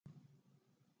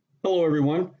Hello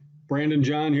everyone, Brandon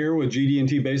John here with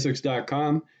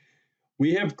GD&TBasics.com.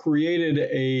 We have created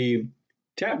a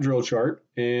tap drill chart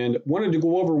and wanted to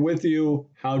go over with you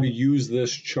how to use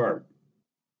this chart.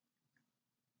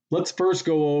 Let's first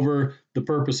go over the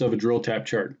purpose of a drill tap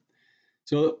chart.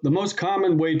 So the most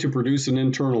common way to produce an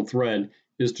internal thread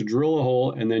is to drill a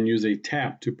hole and then use a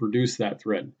tap to produce that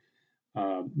thread.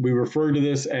 We refer to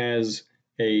this as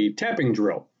a tapping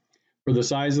drill for the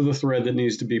size of the thread that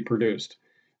needs to be produced.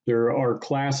 There are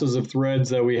classes of threads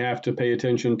that we have to pay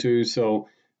attention to, so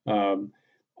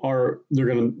we're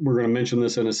going to mention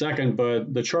this in a second,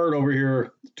 but the chart over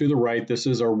here to the right, this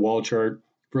is our wall chart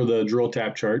for the drill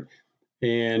tap chart,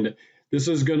 and this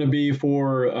is going to be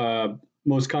for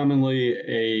most commonly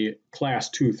a class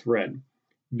 2 thread.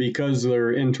 Because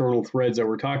they're internal threads that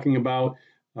we're talking about,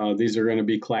 these are going to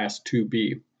be class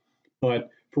 2B.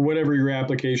 But for whatever your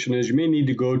application is, you may need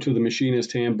to go to the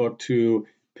machinist handbook to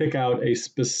pick out a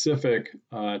specific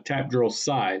tap drill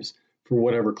size for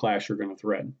whatever class you're going to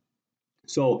thread.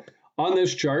 So on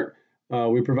this chart,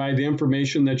 we provide the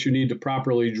information that you need to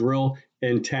properly drill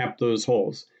and tap those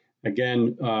holes.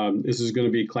 Again, this is going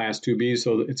to be class 2B,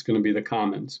 so it's going to be the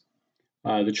commons.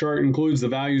 The chart includes the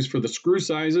values for the screw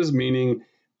sizes, meaning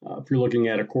if you're looking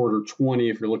at a quarter 20,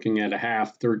 if you're looking at a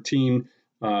half 13,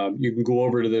 you can go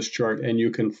over to this chart and you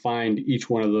can find each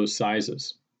one of those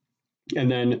sizes.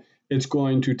 And then it's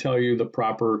going to tell you the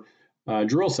proper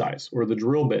drill size or the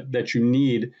drill bit that you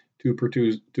need to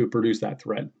produce that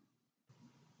thread.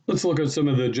 Let's look at some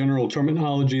of the general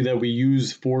terminology that we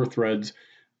use for threads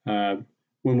when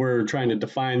we're trying to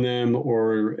define them,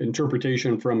 or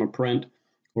interpretation from a print,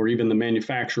 or even the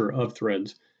manufacturer of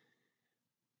threads.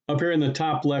 Up here in the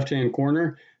top left-hand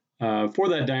corner, for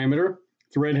that diameter,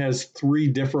 thread has 3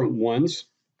 different ones: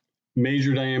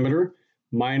 major diameter,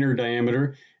 minor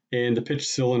diameter, and the pitch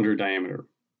cylinder diameter.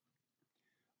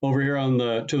 Over here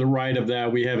to the right of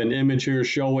that, we have an image here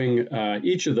showing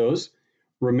each of those.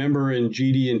 Remember in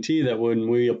GD&T that when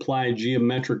we apply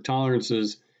geometric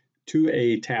tolerances to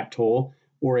a tapped hole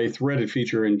or a threaded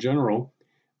feature in general,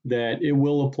 that it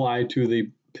will apply to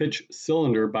the pitch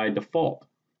cylinder by default.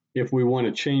 If we want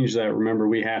to change that, remember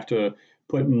we have to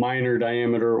put minor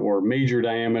diameter or major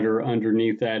diameter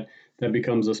underneath that. That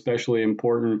becomes especially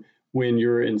important when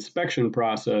your inspection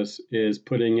process is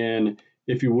putting in,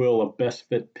 if you will, a best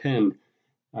fit pin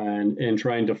and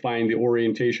trying to find the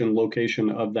orientation location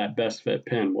of that best fit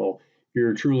pin. Well,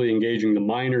 you're truly engaging the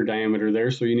minor diameter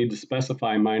there, so you need to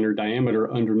specify minor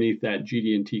diameter underneath that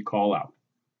GD&T callout.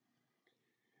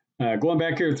 Going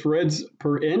back here, threads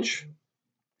per inch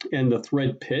and the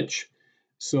thread pitch.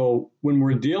 So when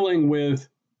we're dealing with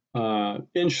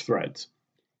inch threads,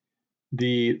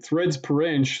 the threads per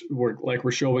inch, like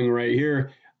we're showing right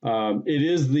here, it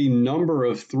is the number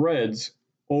of threads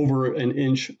over an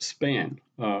inch span,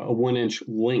 a 1 inch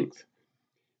length.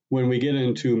 When we get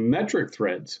into metric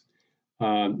threads,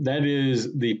 that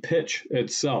is the pitch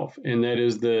itself, and that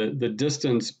is the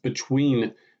distance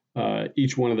between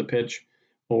each one of the pitch,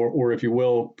 or if you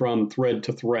will, from thread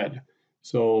to thread.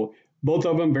 So both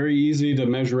of them very easy to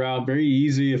measure out, very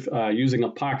easy if using a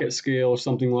pocket scale or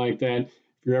something like that.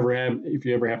 If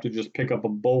you ever have to just pick up a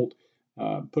bolt,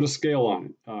 put a scale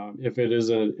on it.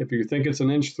 If you think it's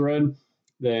an inch thread,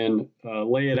 then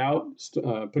lay it out.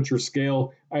 Put your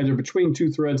scale either between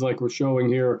 2 threads like we're showing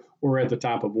here, or at the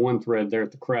top of 1 thread there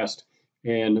at the crest,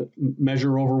 and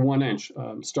measure over 1 inch.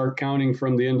 Start counting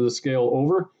from the end of the scale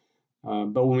over.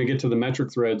 But when we get to the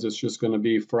metric threads, it's just going to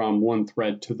be from 1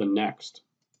 thread to the next.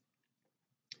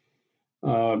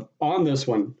 On this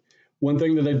one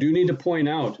thing that I do need to point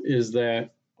out is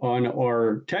that on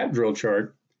our tap drill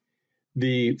chart,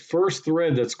 the first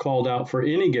thread that's called out for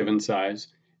any given size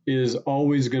is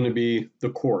always going to be the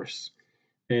coarse.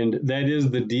 And that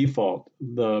is the default.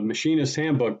 The machinist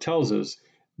handbook tells us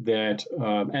that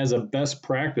as a best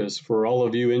practice for all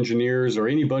of you engineers or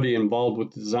anybody involved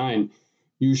with design,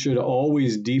 you should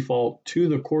always default to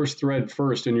the coarse thread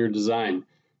first in your design,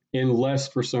 unless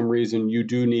for some reason you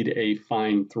do need a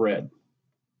fine thread.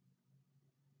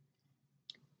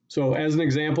 So as an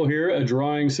example here, a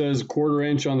drawing says 1/4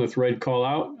 inch on the thread call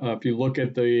out. If you look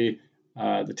at the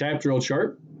tap drill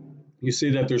chart, you see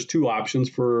that there's 2 options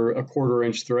for a 1/4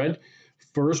 inch thread.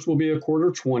 First will be a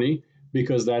quarter 20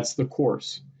 because that's the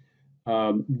coarse.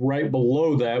 Right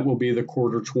below that will be the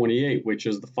quarter 28, which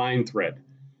is the fine thread.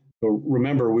 So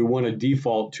remember, we want to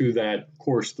default to that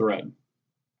coarse thread.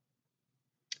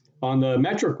 On the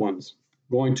metric ones,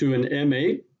 going to an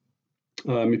M8,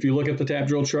 if you look at the tap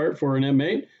drill chart for an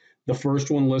M8, the first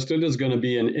one listed is going to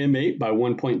be an M8 by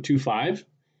 1.25,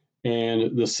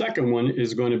 and the second one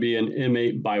is going to be an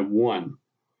M8 by 1.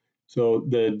 So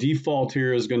the default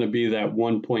here is going to be that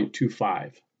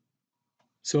 1.25.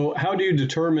 So how do you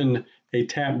determine a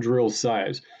tap drill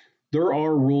size? There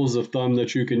are rules of thumb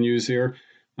that you can use here.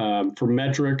 For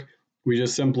metric, we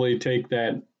just simply take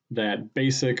that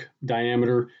basic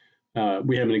diameter.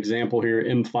 We have an example here,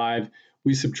 M5.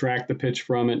 We subtract the pitch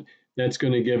from it. That's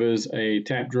going to give us a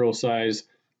tap drill size.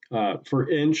 For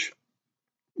inch,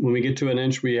 when we get to an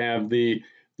inch, we have the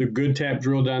good tap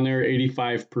drill down there,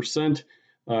 85%.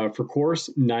 For coarse,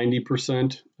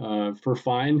 90% for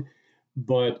fine.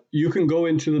 But you can go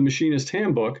into the machinist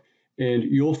handbook and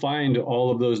you'll find all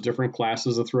of those different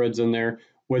classes of threads in there,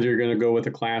 whether you're going to go with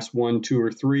a class 1, 2, or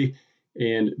 3,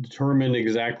 and determine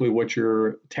exactly what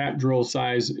your tap drill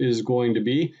size is going to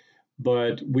be.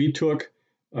 But we took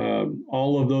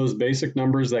all of those basic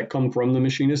numbers that come from the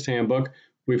machinist handbook.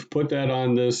 We've put that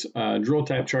on this drill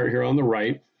tap chart here on the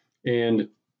right, and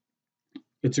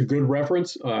it's a good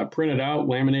reference. Print it out,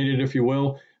 laminate it if you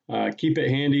will, keep it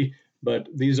handy, but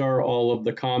these are all of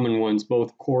the common ones,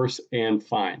 both coarse and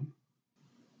fine.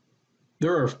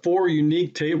 There are 4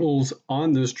 unique tables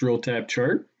on this drill tap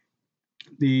chart.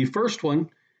 The first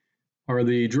one are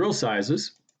the drill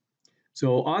sizes.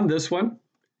 So on this one,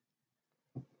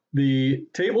 the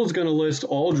table is going to list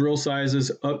all drill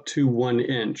sizes up to 1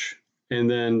 inch, and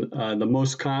then the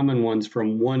most common ones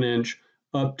from 1 inch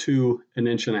up to 1.5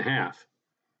 inches.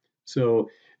 So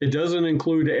it doesn't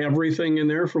include everything in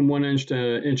there from 1 inch to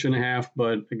 1.5 inches,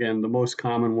 but again, the most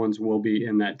common ones will be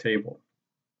in that table.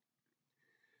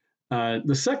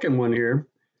 The second one here,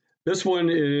 this one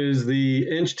is the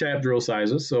inch tap drill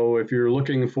sizes. So if you're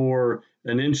looking for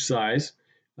an inch size,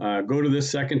 go to this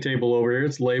second table over here.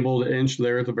 It's labeled inch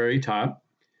there at the very top.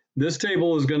 This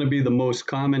table is going to be the most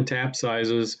common tap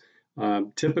sizes,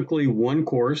 typically 1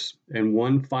 coarse and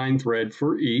 1 fine thread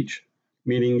for each,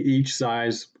 meaning each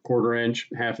size, 1/4 inch,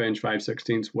 1/2 inch,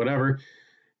 5/16, whatever.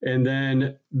 And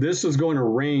then this is going to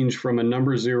range from a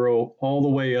number 0 all the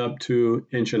way up to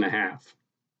 1.5 inches.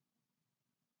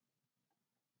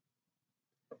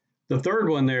 The third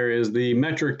one there is the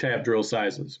metric tap drill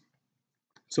sizes.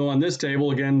 So on this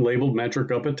table, again, labeled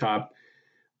metric up at top,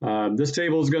 this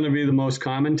table is going to be the most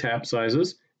common tap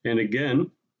sizes. And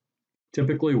again,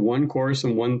 typically 1 coarse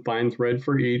and 1 fine thread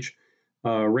for each,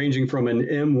 ranging from an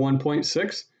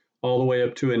M1.6 all the way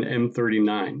up to an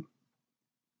M39.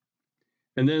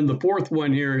 And then the fourth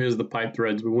one here is the pipe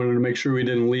threads. We wanted to make sure we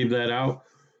didn't leave that out.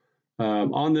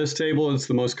 On this table, it's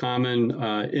the most common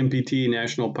MPT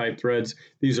national pipe threads.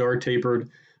 These are tapered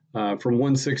from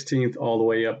 1/16 all the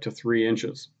way up to 3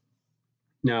 inches.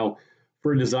 Now,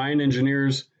 for design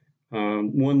engineers,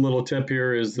 one little tip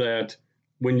here is that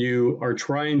when you are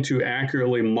trying to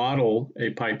accurately model a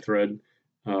pipe thread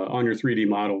on your 3D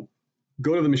model,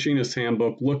 go to the machinist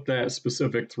handbook, look that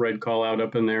specific thread call out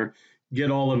up in there,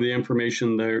 get all of the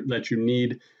information there that you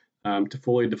need to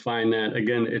fully define that.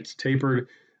 Again, it's tapered.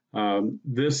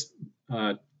 This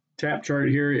tap chart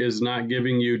here is not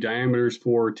giving you diameters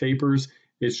for tapers.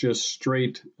 It's just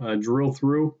straight drill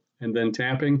through and then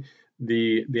tapping.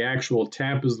 The actual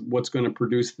tap is what's going to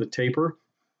produce the taper.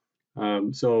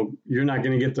 So you're not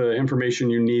going to get the information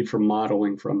you need for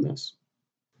modeling from this.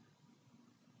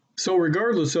 So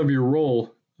regardless of your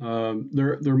role,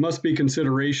 there must be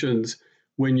considerations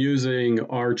when using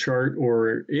our chart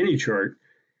or any chart.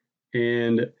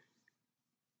 And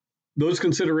those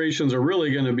considerations are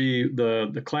really going to be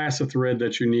the class of thread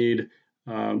that you need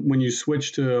when you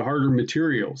switch to harder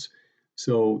materials.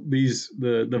 So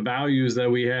the values that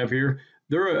we have here,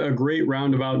 they're a great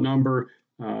roundabout number.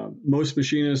 Most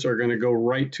machinists are going to go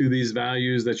right to these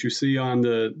values that you see on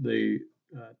the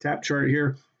tap chart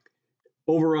here.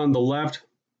 Over on the left,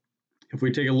 if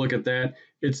we take a look at that,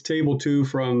 it's table 2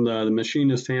 from the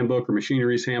machinist handbook or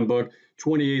machinery's handbook,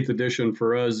 28th edition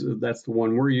for us. That's the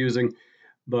one we're using.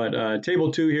 But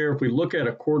table 2 here, if we look at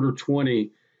a 1/4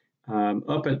 20,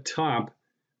 up at top,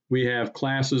 we have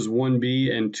classes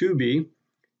 1B and 2B.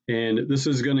 And this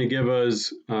is going to give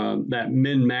us that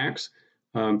min-max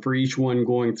for each one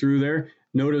going through there.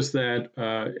 Notice that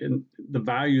in the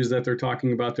values that they're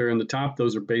talking about there in the top,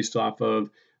 those are based off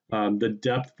of the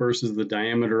depth versus the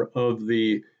diameter of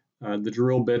the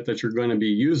drill bit that you're going to be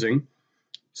using.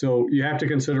 So you have to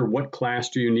consider what class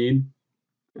do you need.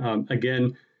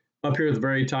 Again, up here at the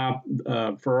very top,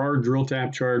 for our drill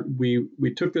tap chart, we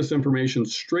took this information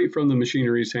straight from the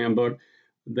machinery's handbook.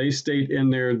 They state in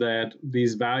there that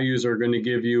these values are going to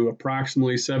give you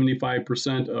approximately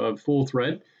 75% of full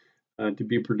thread to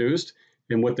be produced.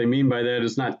 And what they mean by that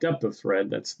is not depth of thread.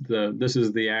 This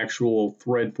is the actual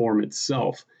thread form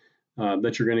itself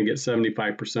that you're going to get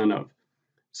 75% of.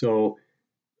 So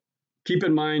keep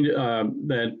in mind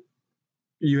that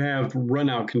you have run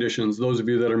out conditions. Those of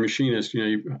you that are machinists,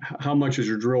 how much is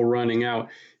your drill running out?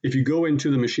 If you go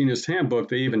into the machinist handbook,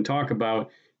 they even talk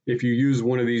about if you use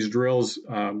one of these drills.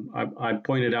 I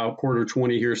pointed out quarter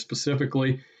 20 here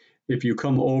specifically. If you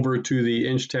come over to the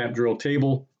inch tap drill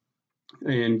table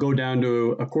and go down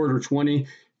to a quarter 20,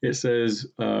 it says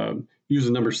use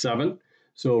the number 7.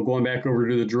 So going back over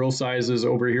to the drill sizes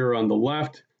over here on the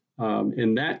left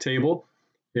in that table,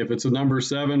 if it's a number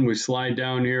 7, we slide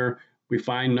down here, we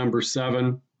find number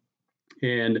 7,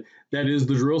 and that is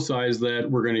the drill size that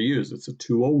we're going to use. It's a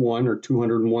 201 or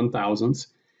 201 thousandths.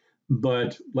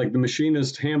 But like the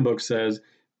machinist handbook says,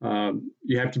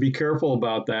 you have to be careful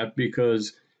about that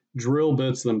because drill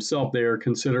bits themselves, they are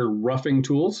considered roughing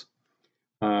tools,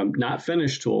 not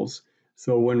finished tools.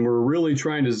 So when we're really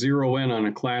trying to zero in on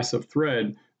a class of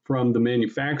thread from the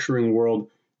manufacturing world,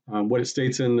 what it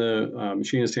states in the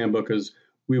machinist handbook is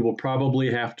we will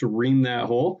probably have to ream that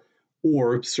hole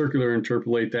or circular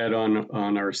interpolate that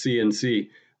on our CNC.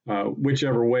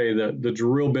 Whichever way, the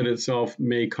drill bit itself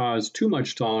may cause too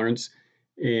much tolerance,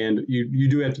 and you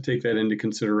do have to take that into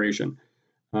consideration.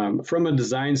 From a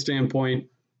design standpoint,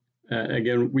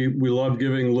 again, we love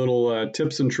giving little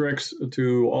tips and tricks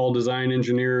to all design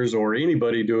engineers or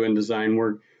anybody doing design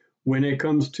work. When it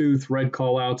comes to thread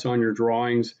callouts on your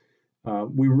drawings,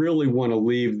 we really want to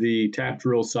leave the tap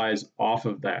drill size off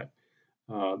of that.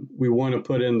 We want to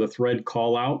put in the thread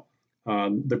callout,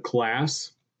 the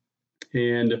class,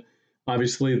 and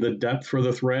obviously the depth for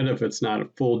the thread if it's not a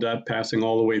full depth passing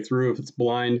all the way through, if it's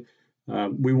blind.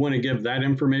 We want to give that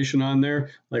information on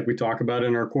there. Like we talk about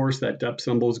in our course, that depth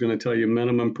symbol is going to tell you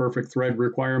minimum perfect thread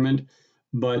requirement,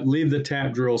 but leave the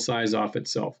tap drill size off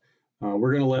itself.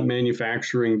 We're going to let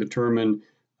manufacturing determine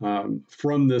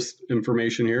from this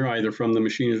information here, either from the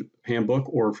machine handbook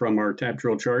or from our tap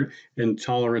drill chart and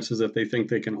tolerances that they think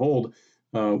they can hold.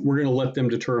 We're going to let them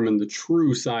determine the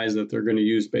true size that they're going to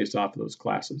use based off of those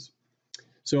classes.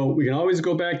 So we can always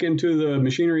go back into the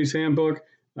machinery's handbook.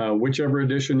 Whichever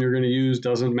edition you're going to use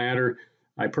doesn't matter.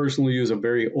 I personally use a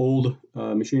very old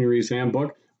machinery's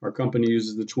handbook. Our company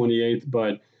uses the 28th,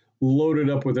 but loaded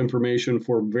up with information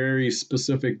for very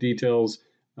specific details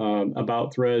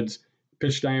about threads.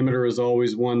 Pitch diameter is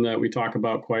always one that we talk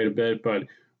about quite a bit, but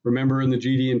remember in the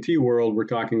GD&T world, we're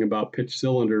talking about pitch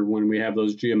cylinder when we have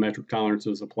those geometric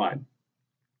tolerances applied.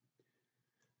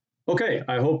 Okay,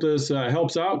 I hope this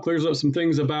helps out, clears up some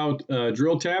things about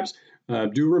drill taps.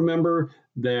 Do remember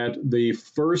that the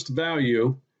first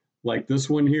value, like this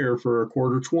one here for a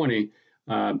quarter 20,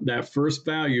 that first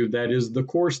value, that is the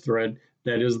coarse thread,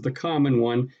 that is the common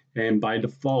one, and by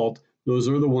default, those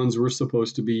are the ones we're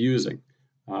supposed to be using.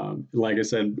 Like I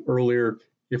said earlier,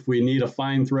 if we need a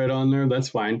fine thread on there, that's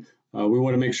fine. We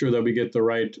want to make sure that we get the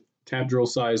right tap drill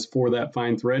size for that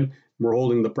fine thread. We're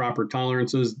holding the proper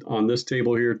tolerances on this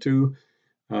table here too.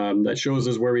 That shows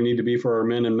us where we need to be for our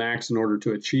min and max in order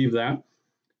to achieve that.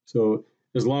 So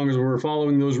as long as we're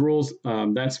following those rules,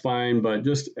 that's fine. But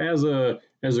just as a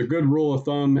good rule of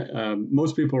thumb,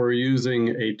 most people are using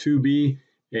a 2B,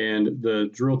 and the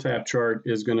drill tap chart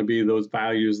is going to be those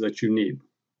values that you need.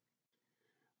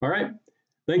 All right.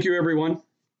 Thank you, everyone.